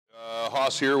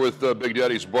Haas here with Big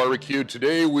Daddy's Barbecue.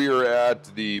 Today we are at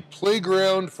the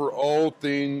playground for all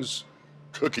things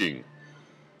cooking.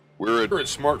 We're at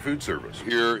Smart Foodservice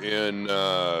here in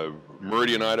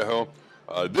Meridian, Idaho.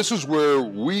 This is where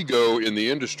we go in the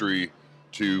industry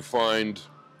to find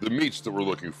the meats that we're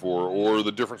looking for or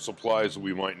the different supplies that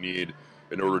we might need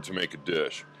in order to make a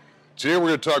dish. Today we're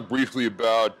going to talk briefly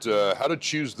about how to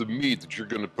choose the meat that you're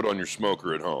going to put on your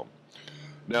smoker at home.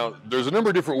 Now, there's a number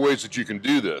of different ways that you can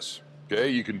do this. Okay,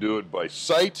 you can do it by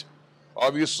sight.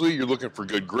 Obviously, you're looking for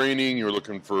good graining. You're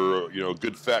looking for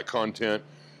good fat content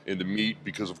in the meat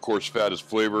because, of course, fat is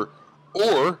flavor.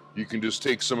 Or you can just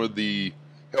take some of the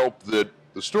help that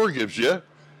the store gives you,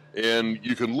 and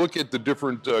you can look at the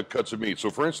different cuts of meat. So,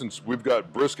 for instance, we've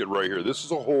got brisket right here. This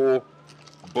is a whole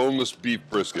boneless beef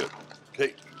brisket.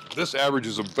 Okay, this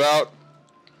averages about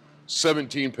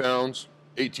 17 pounds,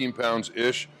 18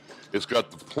 pounds-ish. It's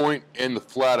got the point and the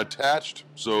flat attached,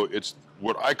 so it's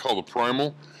what I call the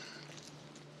primal.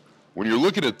 When you're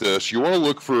looking at this, you want to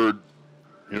look for,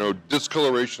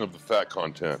 discoloration of the fat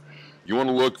content. You want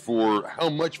to look for how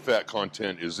much fat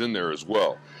content is in there as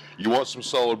well. You want some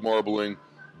solid marbling,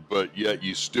 but yet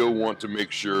you still want to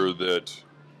make sure that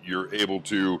you're able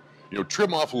to,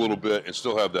 trim off a little bit and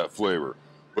still have that flavor.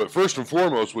 But first and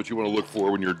foremost, what you want to look for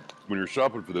when you're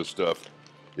shopping for this stuff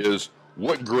is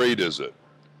what grade is it?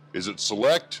 Is it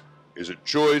select, is it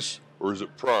choice, or is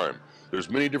it prime? There's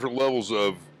many different levels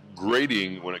of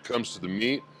grading when it comes to the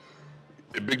meat.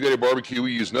 At Big Daddy Barbecue,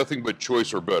 we use nothing but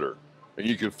choice or better. And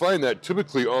you can find that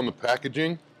typically on the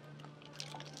packaging,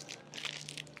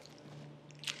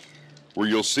 where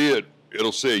you'll see it,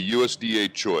 it'll say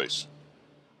USDA choice.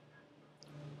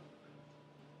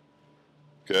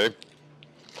 Okay?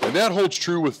 And that holds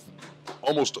true with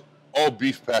almost all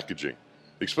beef packaging,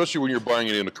 especially when you're buying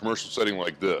it in a commercial setting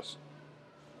like this.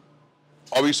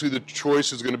 Obviously, the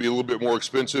choice is going to be a little bit more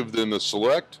expensive than the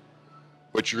select,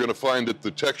 but you're going to find that the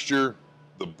texture,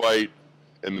 the bite,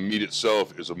 and the meat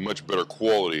itself is a much better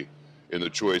quality in the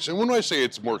choice. And when I say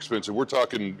it's more expensive, we're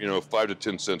talking, 5 to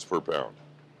 10 cents per pound.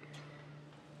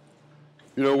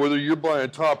 Whether you're buying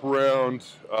top round,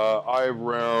 eye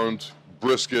round,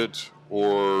 brisket,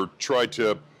 or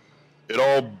tri-tip, it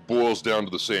all boils down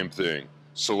to the same thing.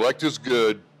 Select is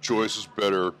good, choice is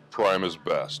better, prime is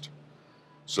best.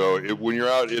 So when you're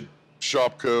out at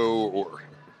Shopco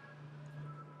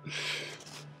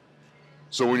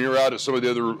when you're out at some of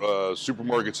the other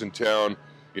supermarkets in town,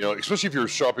 especially if you're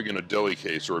shopping in a deli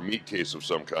case or a meat case of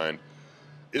some kind,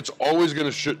 it's always going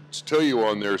to tell you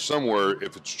on there somewhere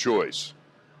if it's choice.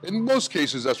 In most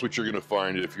cases, that's what you're going to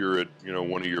find if you're at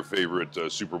one of your favorite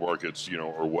supermarkets,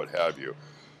 or what have you.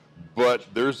 But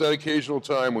there's that occasional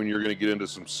time when you're going to get into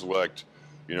some select,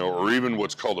 or even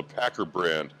what's called a packer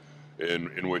brand,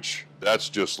 in which that's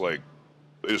just like,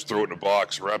 they just throw it in a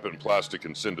box, wrap it in plastic,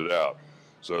 and send it out.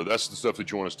 So that's the stuff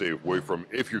that you want to stay away from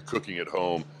if you're cooking at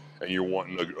home and you're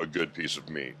wanting a good piece of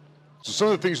meat. So some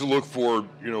of the things to look for,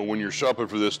 when you're shopping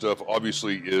for this stuff,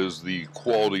 obviously, is the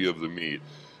quality of the meat.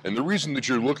 And the reason that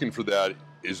you're looking for that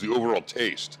is the overall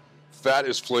taste. Fat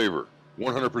is flavor,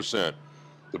 100%.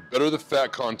 The better the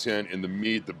fat content in the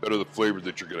meat, the better the flavor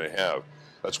that you're going to have.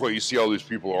 That's why you see all these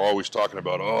people are always talking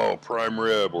about, oh, prime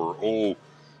rib, or, oh,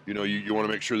 you want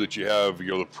to make sure that you have,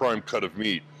 the prime cut of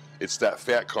meat. It's that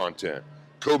fat content.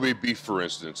 Kobe beef, for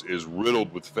instance, is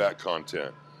riddled with fat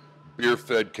content.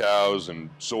 Beer-fed cows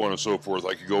and so on and so forth.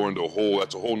 I could go into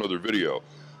that's a whole nother video.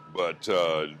 But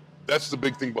that's the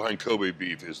big thing behind Kobe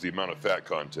beef, is the amount of fat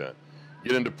content.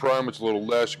 Get into prime, it's a little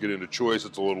less. You get into choice,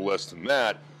 it's a little less than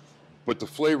that. But the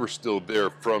flavor's still there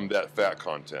from that fat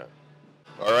content.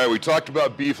 All right, we talked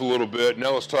about beef a little bit.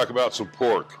 Now let's talk about some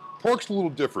pork. Pork's a little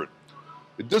different.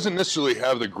 It doesn't necessarily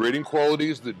have the grading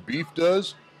qualities that beef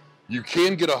does. You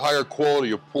can get a higher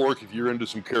quality of pork if you're into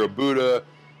some carabuta,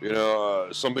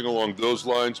 something along those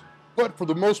lines. But for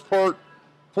the most part,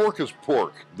 pork is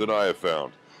pork that I have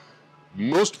found.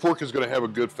 Most pork is going to have a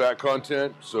good fat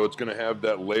content, so it's going to have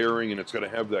that layering and it's going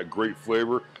to have that great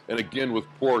flavor. And again, with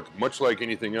pork, much like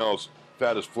anything else,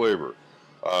 fat is flavor.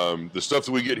 The stuff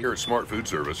that we get here at Smart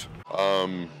Foodservice,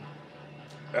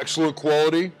 excellent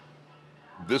quality.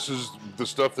 This is the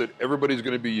stuff that everybody's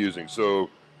going to be using. So,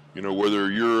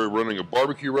 whether you're running a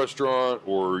barbecue restaurant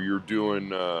or you're doing,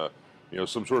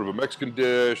 some sort of a Mexican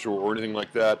dish or anything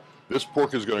like that, this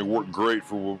pork is going to work great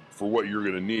for what you're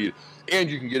going to need. And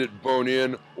you can get it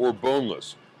bone-in or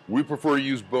boneless. We prefer to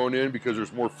use bone-in because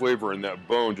there's more flavor in that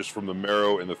bone just from the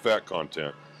marrow and the fat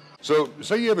content. So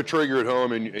say you have a Traeger at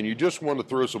home and you just want to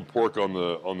throw some pork on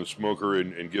the smoker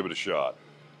and give it a shot.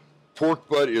 Pork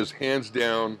butt is hands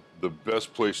down the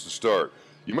best place to start.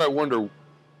 You might wonder,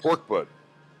 pork butt,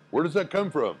 Where does that come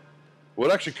from? Well,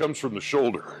 it actually comes from the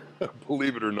shoulder,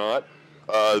 believe it or not.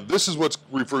 This is what's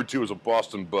referred to as a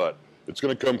Boston butt. It's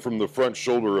going to come from the front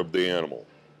shoulder of the animal,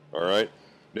 all right?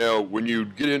 Now, when you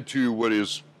get into what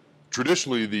is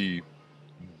traditionally the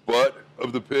butt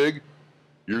of the pig,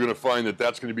 you're going to find that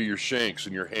that's going to be your shanks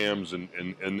and your hams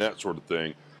and that sort of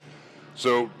thing.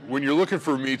 So when you're looking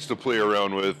for meats to play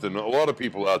around with, and a lot of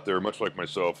people out there, much like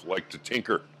myself, like to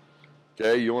tinker,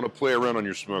 okay? You want to play around on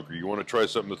your smoker. You want to try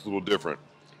something that's a little different.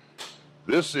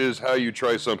 This is how you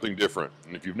try something different.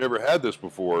 And if you've never had this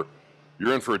before,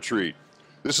 you're in for a treat.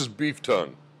 This is beef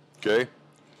tongue, okay?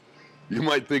 You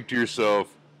might think to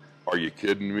yourself, are you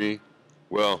kidding me?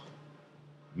 Well,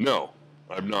 no,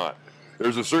 I'm not.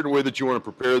 There's a certain way that you want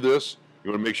to prepare this. You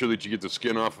want to make sure that you get the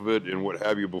skin off of it and what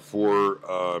have you before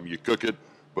you cook it.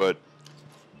 But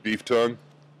beef tongue,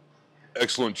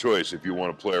 excellent choice if you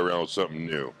want to play around with something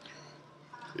new.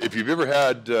 If you've ever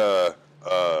had tacos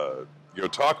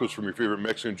from your favorite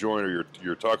Mexican joint or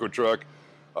your taco truck,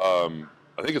 I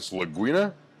think it's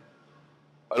linguina.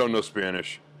 I don't know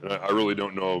Spanish. I really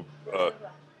don't know. Huh?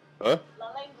 La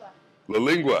lengua. La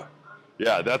lengua.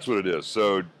 Yeah, that's what it is.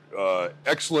 So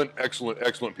excellent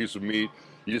piece of meat.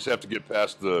 You just have to get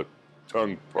past the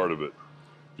tongue part of it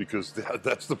because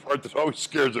that's the part that always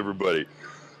scares everybody.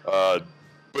 But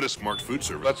it's smart food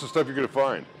service. That's the stuff you're going to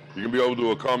find. You're going to be able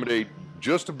to accommodate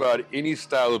just about any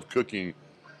style of cooking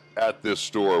at this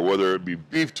store, whether it be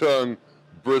beef tongue,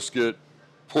 brisket,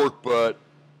 pork butt,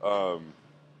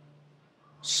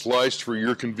 sliced for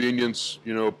your convenience,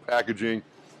 packaging.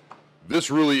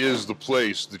 This really is the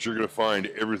place that you're going to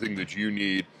find everything that you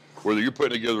need, whether you're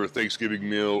putting together a Thanksgiving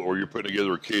meal or you're putting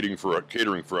together a catering for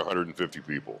 150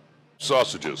 people.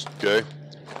 Sausages, okay?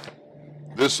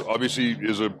 This obviously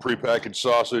is a prepackaged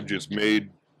sausage. It's made,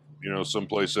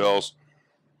 someplace else,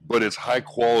 but it's high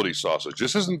quality sausage.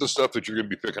 This isn't the stuff that you're going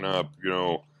to be picking up,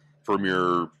 from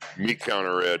your meat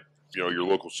counter at, your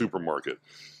local supermarket.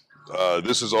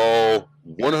 This is all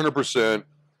 100%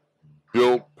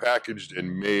 built, packaged,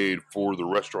 and made for the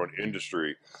restaurant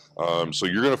industry. So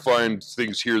you're going to find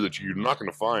things here that you're not going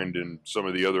to find in some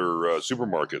of the other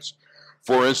supermarkets.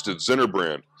 For instance, Zinner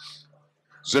brand.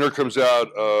 Zinner comes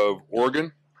out of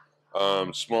Oregon,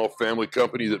 small family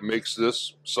company that makes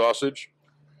this sausage.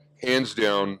 Hands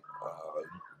down,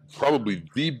 probably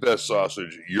the best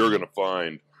sausage you're going to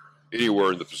find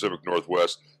anywhere in the Pacific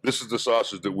Northwest. This is the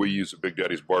sausage that we use at Big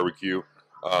Daddy's Barbecue.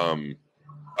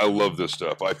 I love this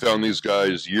stuff. I found these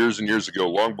guys years and years ago,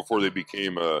 long before they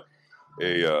became a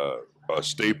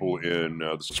staple in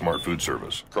the smart food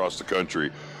service across the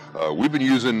country. We've been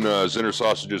using Zinner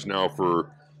sausages now for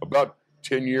about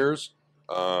 10 years.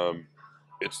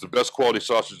 It's the best quality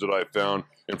sausage that I've found.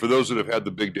 And for those that have had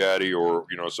the Big Daddy or,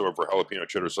 some of our jalapeno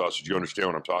cheddar sausage, you understand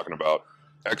what I'm talking about.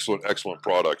 Excellent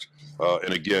product.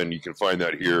 And again, you can find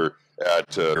that here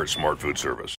at Smart Food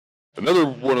Service. Another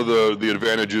one of the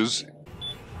advantages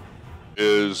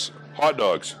is hot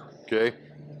dogs, okay?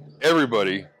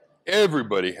 Everybody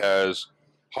has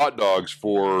hot dogs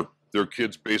for their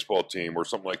kids' baseball team or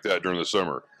something like that during the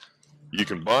summer. You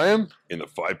can buy them in the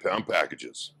 5-pound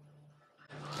packages.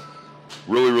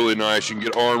 Really nice. You can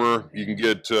get Armor, you can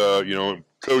get,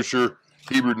 Kosher,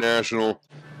 Hebrew National.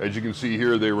 As you can see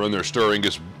here, they run their Star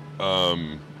Angus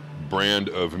brand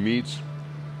of meats.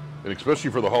 And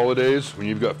especially for the holidays, when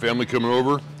you've got family coming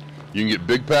over, you can get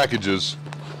big packages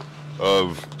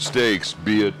of steaks,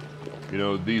 be it,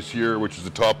 these here, which is the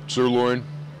top sirloin.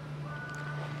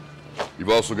 You've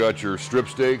also got your strip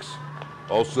steaks,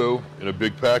 also in a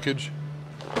big package.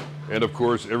 And of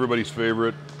course, everybody's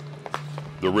favorite,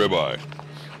 the ribeye.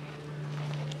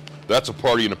 That's a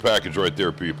party in a package right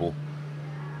there, people.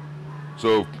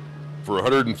 So for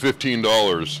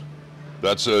 $115,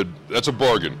 that's a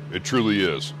bargain. It truly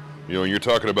is. And you're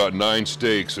talking about 9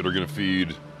 steaks that are going to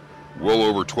feed well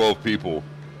over 12 people.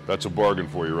 That's a bargain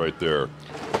for you right there.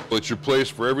 It's your place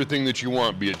for everything that you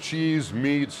want, be it cheese,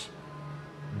 meats,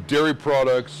 dairy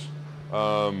products.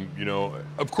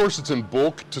 Of course it's in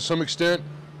bulk to some extent,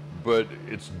 but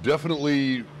it's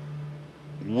definitely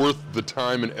worth the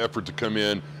time and effort to come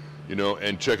in,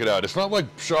 and check it out. It's not like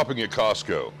shopping at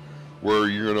Costco, where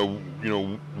you're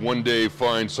gonna, one day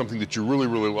find something that you really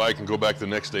like and go back the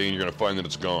next day and you're gonna find that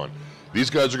it's gone. These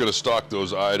guys are gonna stock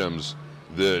those items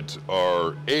that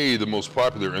are the most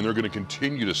popular, and they're gonna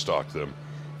continue to stock them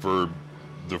for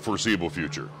the foreseeable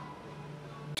future.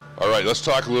 All right, let's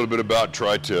talk a little bit about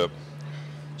tri-tip.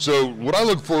 So what I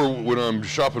look for when I'm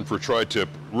shopping for tri-tip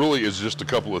really is just a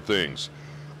couple of things.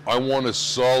 I want a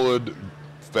solid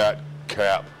fat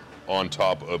cap on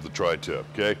top of the tri-tip,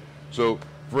 okay? So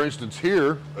for instance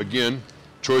here, again,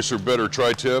 Choice or Better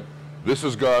tri-tip, This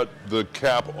has got the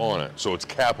cap on it, so it's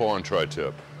cap on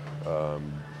tri-tip.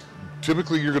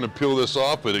 Typically you're going to peel this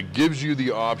off, but it gives you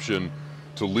the option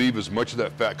to leave as much of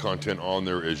that fat content on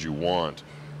there as you want.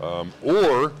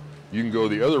 Or you can go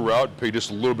the other route, pay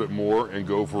just a little bit more and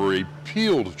go for a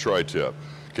peeled tri-tip.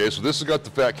 Okay, so this has got the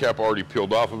fat cap already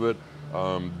peeled off of it.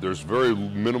 There's very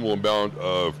minimal amount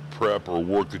of prep or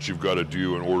work that you've got to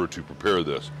do in order to prepare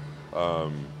this.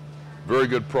 Very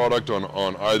good product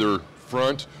on either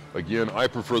front. Again, I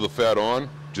prefer the fat on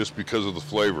just because of the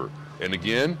flavor. And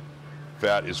again,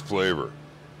 fat is flavor.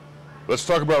 Let's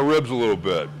talk about ribs a little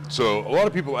bit. So a lot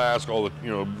of people ask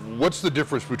what's the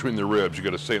difference between the ribs? You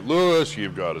got a St. Louis,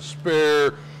 you've got a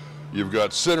spare, you've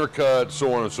got center cut,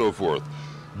 so on and so forth.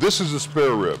 This is a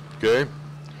spare rib, okay?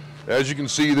 As you can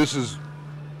see,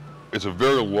 it's a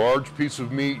very large piece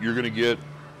of meat. You're gonna get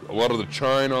a lot of the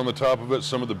chine on the top of it,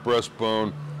 some of the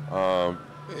breastbone,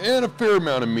 and a fair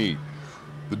amount of meat.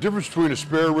 The difference between a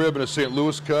spare rib and a St.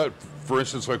 Louis cut, for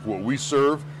instance, like what we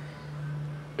serve,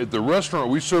 at the restaurant,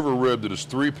 we serve a rib that is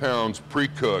 3 pounds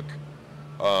pre-cook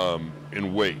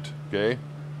in weight, okay?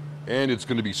 And it's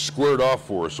gonna be squared off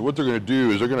for us. So what they're gonna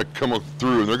do is they're gonna come up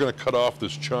through and they're gonna cut off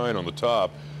this chine on the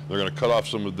top. They're gonna cut off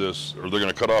some of this, or they're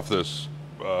gonna cut off this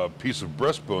piece of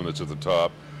breastbone that's at the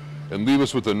top and leave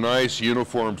us with a nice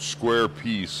uniform square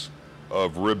piece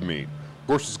of rib meat. Of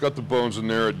course, it's got the bones in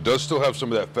there. It does still have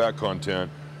some of that fat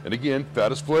content. And again,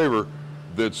 fat is flavor.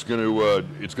 It's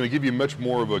gonna give you much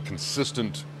more of a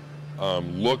consistent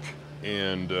look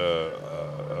and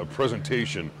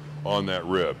presentation on that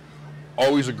rib.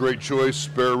 Always a great choice.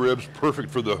 Spare ribs, perfect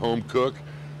for the home cook.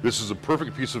 This is a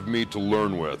perfect piece of meat to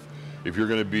learn with. If you're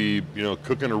going to be,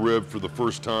 cooking a rib for the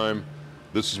first time,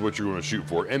 this is what you're going to shoot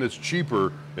for. And it's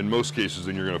cheaper in most cases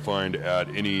than you're going to find at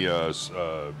any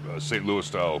St. Louis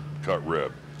style cut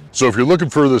rib. So if you're looking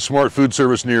for the smart food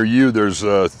service near you, there's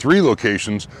 3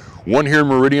 locations. One here in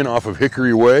Meridian off of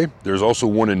Hickory Way. There's also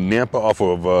one in Nampa off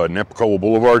of Napa-Caldwell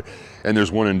Boulevard, and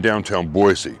there's one in downtown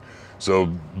Boise. So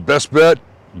best bet,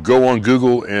 go on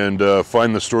Google and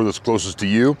find the store that's closest to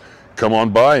you. Come on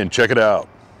by and check it out.